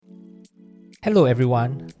Hello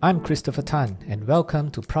everyone, I'm Christopher Tan and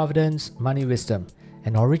welcome to Providence Money Wisdom,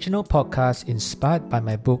 an original podcast inspired by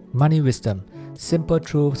my book Money Wisdom, Simple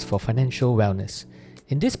Truths for Financial Wellness.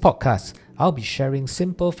 In this podcast, I'll be sharing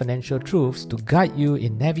simple financial truths to guide you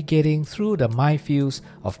in navigating through the minefields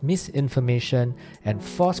of misinformation and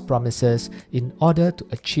false promises in order to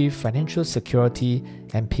achieve financial security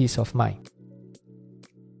and peace of mind.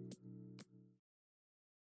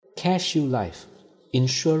 CareShield Life,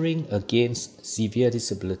 insuring against severe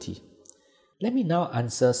disability. Let me now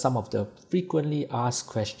answer some of the frequently asked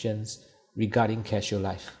questions regarding CareShield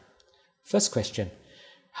Life. First question,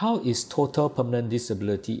 how is total permanent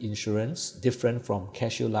disability insurance different from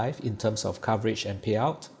CareShield Life in terms of coverage and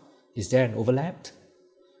payout? Is there an overlap?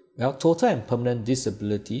 Well, total and permanent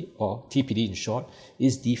disability, or TPD in short,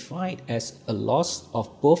 is defined as a loss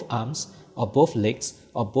of both arms or both legs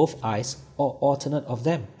or both eyes or alternate of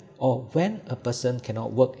them, or when a person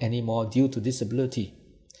cannot work anymore due to disability.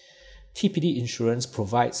 TPD insurance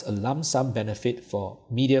provides a lump sum benefit for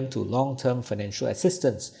medium to long-term financial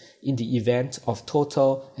assistance in the event of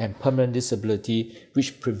total and permanent disability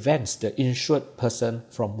which prevents the insured person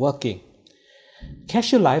from working.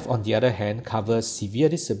 CareShield Life, on the other hand, covers severe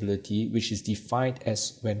disability, which is defined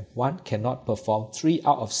as when one cannot perform 3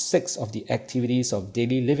 out of 6 of the activities of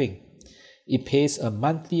daily living. It pays a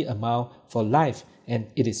monthly amount for life, and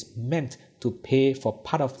it is meant to pay for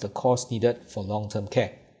part of the cost needed for long-term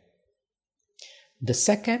care. The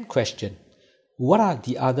second question, what are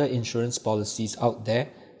the other insurance policies out there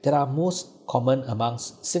that are most common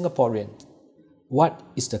amongst Singaporeans? What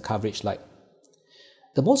is the coverage like?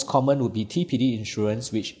 The most common would be TPD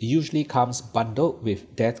insurance, which usually comes bundled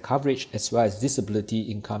with death coverage as well as disability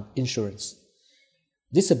income insurance.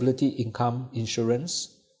 Disability income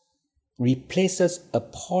insurance replaces a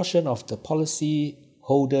portion of the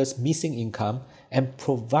policyholder's missing income and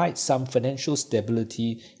provides some financial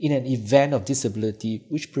stability in an event of disability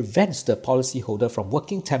which prevents the policyholder from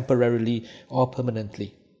working temporarily or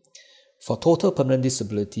permanently. For total permanent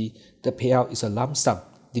disability, the payout is a lump sum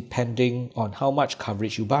depending on how much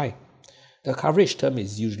coverage you buy. The coverage term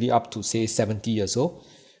is usually up to, say, 70 years old.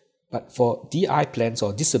 But for DI plans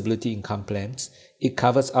or disability income plans, it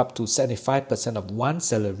covers up to 75% of one's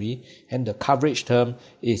salary, and the coverage term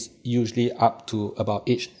is usually up to about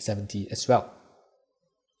age 70 as well.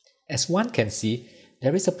 As one can see,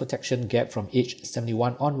 there is a protection gap from age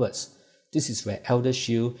 71 onwards. This is where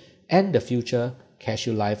ElderShield and the future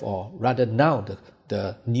CareShield Life, or rather now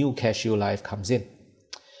the new CareShield Life, comes in.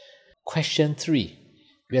 Question 3.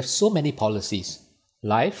 We have so many policies: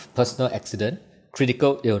 life, personal accident,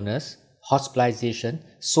 critical illness, hospitalization,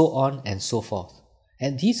 so on and so forth.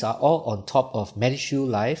 And these are all on top of MediShield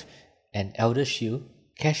Life and ElderShield,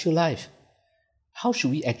 CareShield Life. How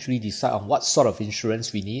should we actually decide on what sort of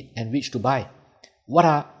insurance we need and which to buy? What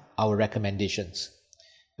are our recommendations?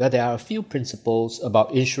 Well, there are a few principles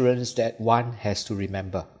about insurance that one has to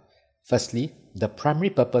remember. Firstly, the primary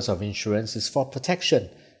purpose of insurance is for protection,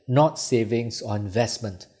 not savings or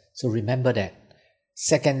investment. So remember that.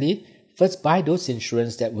 Secondly, first buy those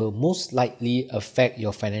insurance that will most likely affect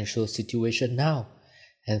your financial situation now.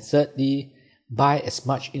 And thirdly, buy as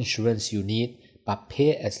much insurance you need, but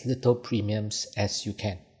pay as little premiums as you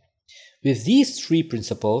can. With these 3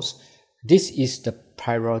 principles, this is the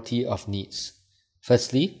priority of needs.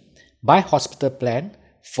 Firstly, buy hospital plan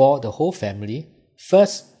for the whole family,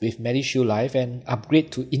 first with MediShield Life, and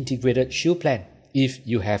upgrade to integrated shield plan if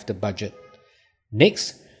you have the budget.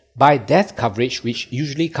 Next, buy death coverage, which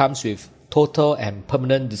usually comes with total and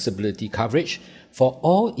permanent disability coverage for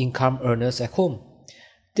all income earners at home.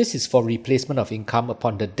 This is for replacement of income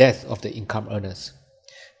upon the death of the income earners.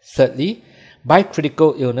 Thirdly, buy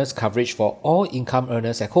critical illness coverage for all income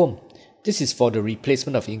earners at home. This is for the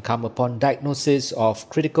replacement of income upon diagnosis of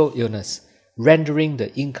critical illness, rendering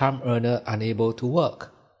the income earner unable to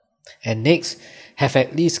work. And next, have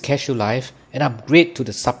at least CareShield Life and upgrade to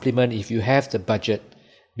the supplement if you have the budget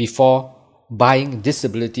before buying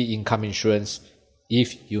disability income insurance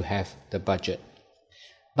if you have the budget.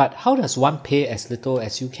 But how does one pay as little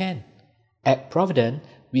as you can? At Provident,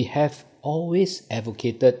 we have always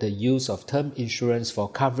advocated the use of term insurance for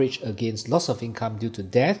coverage against loss of income due to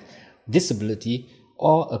death, disability,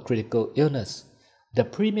 or a critical illness. The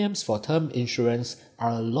premiums for term insurance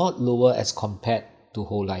are a lot lower as compared to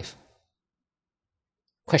whole life.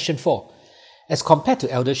 Question 4. As compared to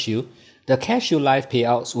ElderShield, the CareShield Life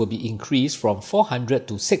payouts will be increased from $400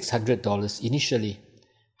 to $600 initially.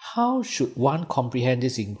 How should one comprehend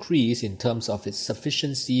this increase in terms of its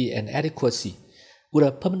sufficiency and adequacy? Would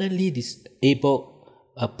a permanently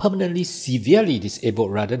severely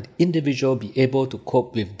disabled individual be able to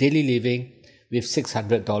cope with daily living with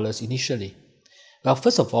 $600 initially? Well,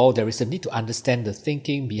 first of all, there is a need to understand the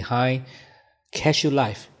thinking behind CareShield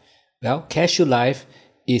Life. Well, CareShield Life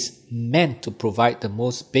is meant to provide the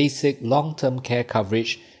most basic long-term care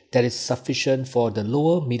coverage that is sufficient for the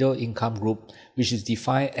lower middle income group, which is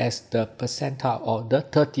defined as the percentile or the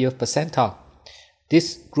 30th percentile.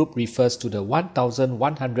 This group refers to the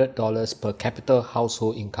 $1,100 per capita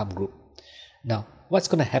household income group. Now, what's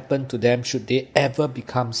going to happen to them should they ever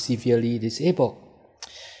become severely disabled?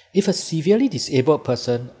 If a severely disabled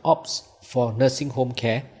person opts for nursing home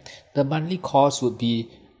care, the monthly cost would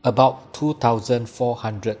be about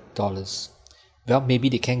 $2,400. Well, maybe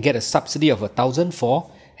they can get a subsidy of $1,400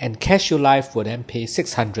 and CareShield Life will then pay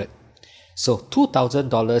 $600. So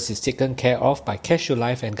 $2,000 is taken care of by CareShield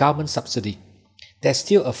Life and government subsidy. There's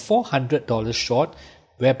still a $400 short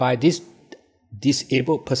whereby this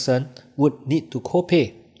disabled person would need to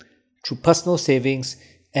co-pay through personal savings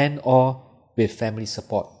and or with family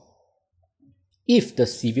support. If the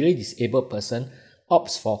severely disabled person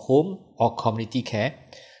opts for home or community care,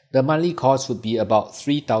 the monthly cost would be about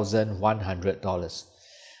 $3,100.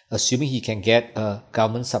 Assuming he can get a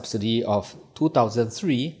government subsidy of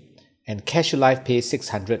 $2,300 and CareShield Life pays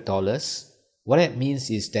 $600, what that means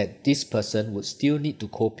is that this person would still need to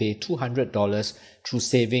co-pay $200 through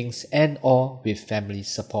savings and or with family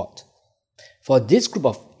support. For this group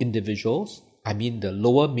of individuals, I mean the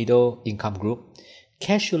lower middle income group,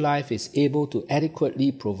 CareShield Life is able to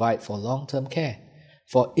adequately provide for long-term care.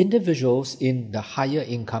 For individuals in the higher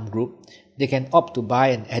income group, they can opt to buy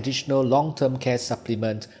an additional long-term care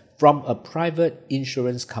supplement from a private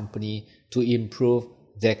insurance company to improve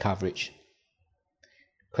their coverage.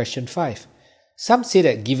 Question 5. Some say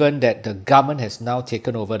that given that the government has now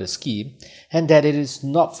taken over the scheme and that it is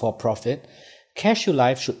not for profit, CareShield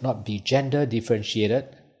Life should not be gender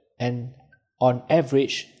differentiated, and on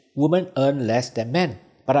average, women earn less than men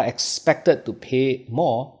but are expected to pay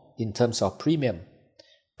more in terms of premium.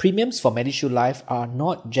 Premiums for MediShield Life are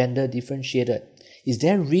not gender differentiated. Is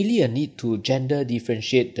there really a need to gender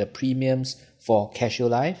differentiate the premiums for CareShield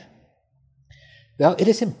Life? Well, it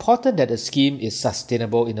is important that the scheme is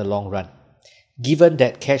sustainable in the long run. Given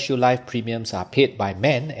that CareShield Life premiums are paid by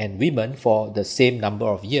men and women for the same number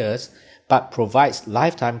of years, but provides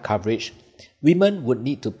lifetime coverage, women would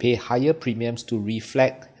need to pay higher premiums to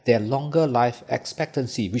reflect their longer life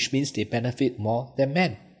expectancy, which means they benefit more than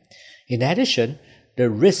men. In addition, the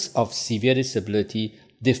risk of severe disability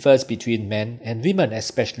differs between men and women,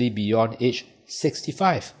 especially beyond age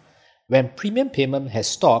 65. When premium payment has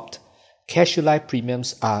stopped, CareShield Life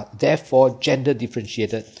premiums are therefore gender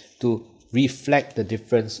differentiated to reflect the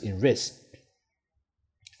difference in risk.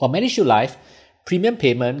 For MediShield Life, premium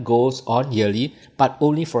payment goes on yearly, but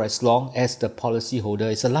only for as long as the policyholder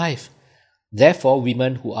is alive. Therefore,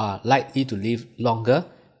 women who are likely to live longer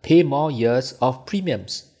pay more years of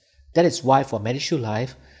premiums. That is why for MediShield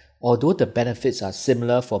Life, although the benefits are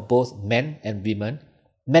similar for both men and women,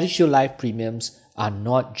 MediShield Life premiums are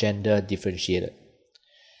not gender differentiated.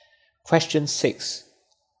 Question 6.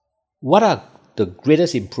 What are the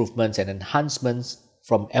greatest improvements and enhancements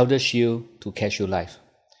from ElderShield to CareShield Life?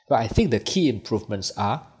 Well, I think the key improvements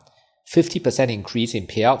are 50% increase in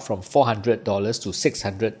payout from $400 to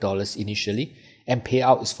 $600 initially, and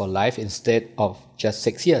payout is for life instead of just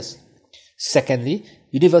 6 years. Secondly,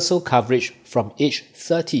 universal coverage from age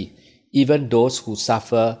 30. Even those who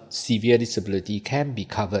suffer severe disability can be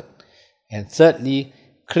covered. And thirdly,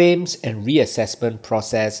 claims and reassessment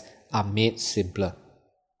process are made simpler.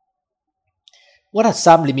 What are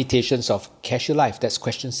some limitations of CareShield Life? That's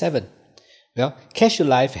question 7. Well, CareShield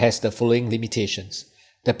Life has the following limitations.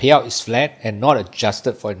 The payout is flat and not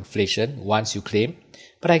adjusted for inflation once you claim,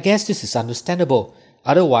 but I guess this is understandable.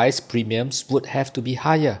 Otherwise, premiums would have to be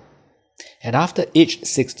higher. And after age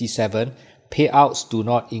 67, payouts do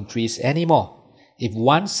not increase anymore. If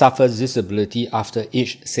one suffers disability after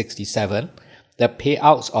age 67, the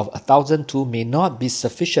payouts of $1,200 may not be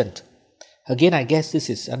sufficient. Again, I guess this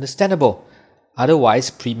is understandable.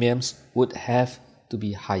 Otherwise, premiums would have to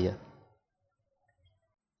be higher.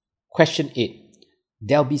 Question 8.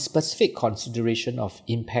 There will be specific consideration of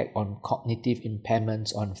impact on cognitive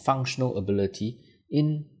impairments on functional ability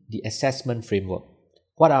in the assessment framework.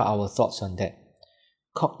 What are our thoughts on that?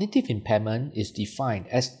 Cognitive impairment is defined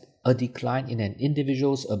as a decline in an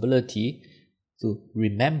individual's ability to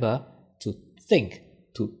remember, to think,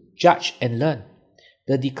 to judge and learn.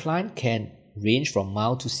 The decline can range from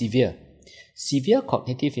mild to severe. Severe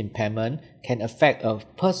cognitive impairment can affect a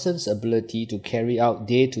person's ability to carry out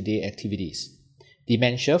day-to-day activities.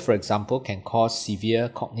 Dementia, for example, can cause severe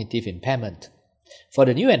cognitive impairment. For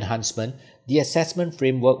the new enhancement, the assessment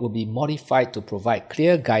framework will be modified to provide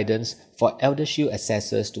clear guidance for ElderShield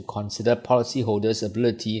assessors to consider policyholders'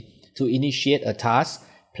 ability to initiate a task,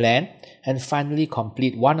 plan, and finally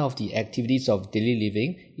complete one of the activities of daily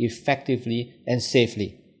living effectively and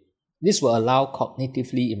safely. This will allow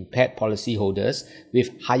cognitively impaired policyholders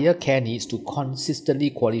with higher care needs to consistently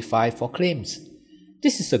qualify for claims.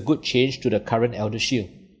 This is a good change to the current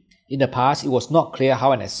ElderShield. In the past, it was not clear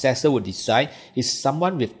how an assessor would decide if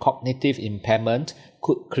someone with cognitive impairment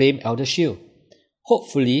could claim ElderShield.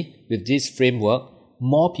 Hopefully, with this framework,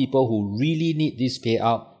 more people who really need this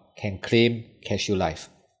payout can claim CareShield Life.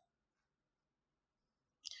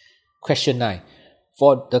 Question 9.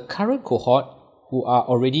 For the current cohort who are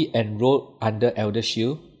already enrolled under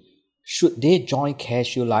ElderShield, should they join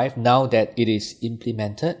CareShield Life now that it is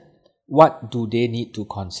implemented? What do they need to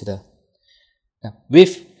consider? Now,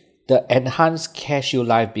 with the enhanced CareShield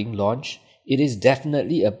Life being launched, it is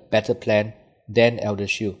definitely a better plan than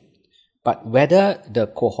ElderShield. But whether the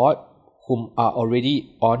cohort whom are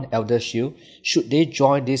already on ElderShield, should they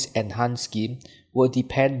join this enhanced scheme, will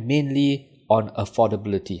depend mainly on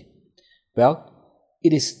affordability. Well,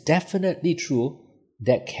 it is definitely true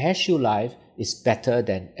that CareShield Life is better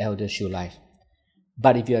than ElderShield Life.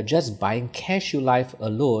 But if you are just buying CareShield Life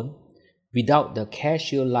alone, without the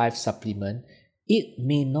CareShield Life supplement, it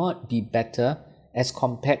may not be better as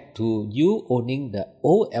compared to you owning the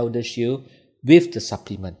old ElderShield with the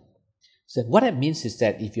supplement. So what that means is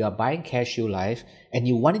that if you are buying CareShield Life and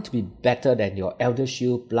you want it to be better than your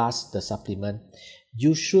ElderShield plus the supplement,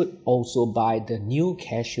 you should also buy the new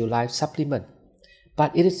CareShield Life supplement.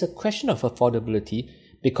 But it is a question of affordability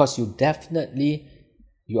because you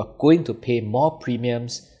are going to pay more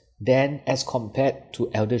premiums than as compared to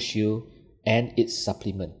ElderShield and its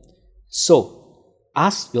supplement. So,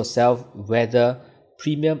 ask yourself whether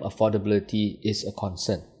premium affordability is a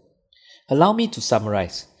concern. Allow me to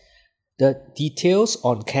summarize. The details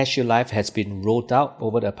on CareShield Life has been rolled out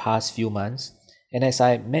over the past few months, and as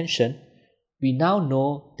I mentioned, we now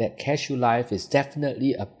know that CareShield Life is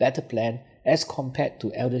definitely a better plan as compared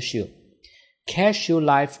to ElderShield. CareShield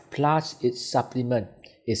Life plus its supplement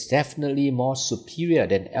is definitely more superior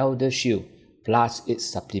than ElderShield plus its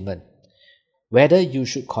supplement. Whether you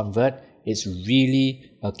should convert is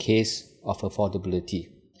really a case of affordability.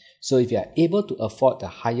 So if you are able to afford the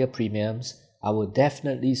higher premiums, I would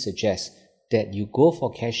definitely suggest that you go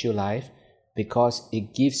for CareShield Life because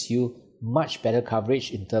it gives you much better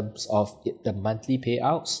coverage in terms of the monthly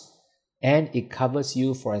payouts, and it covers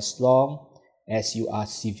you for as long as you are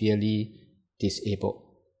severely disabled.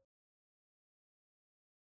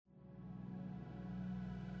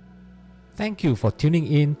 Thank you for tuning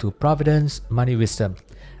in to Providence Money Wisdom.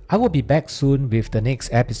 I will be back soon with the next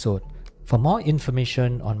episode. For more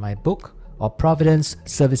information on my book or Providence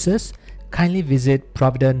services, kindly visit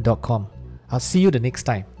provident.com. I'll see you the next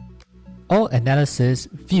time. All analysis,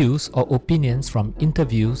 views or opinions from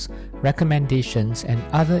interviews, recommendations and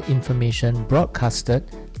other information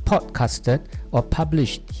broadcasted, podcasted or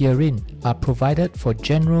published herein are provided for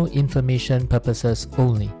general information purposes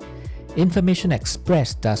only. Information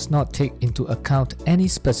expressed does not take into account any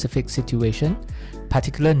specific situation,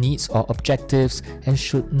 particular needs or objectives, and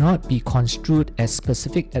should not be construed as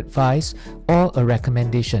specific advice or a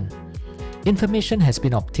recommendation. Information has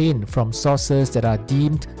been obtained from sources that are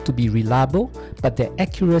deemed to be reliable, but their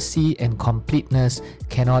accuracy and completeness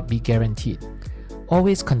cannot be guaranteed.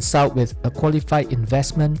 Always consult with a qualified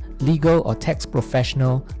investment, legal or tax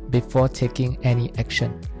professional before taking any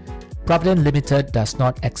action. Provident Limited does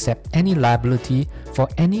not accept any liability for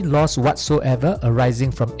any loss whatsoever arising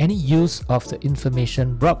from any use of the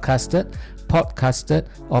information broadcasted, podcasted,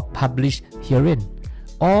 or published herein.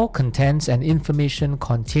 All contents and information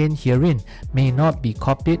contained herein may not be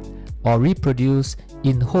copied or reproduced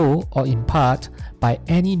in whole or in part by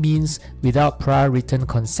any means without prior written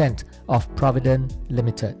consent of Provident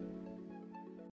Limited.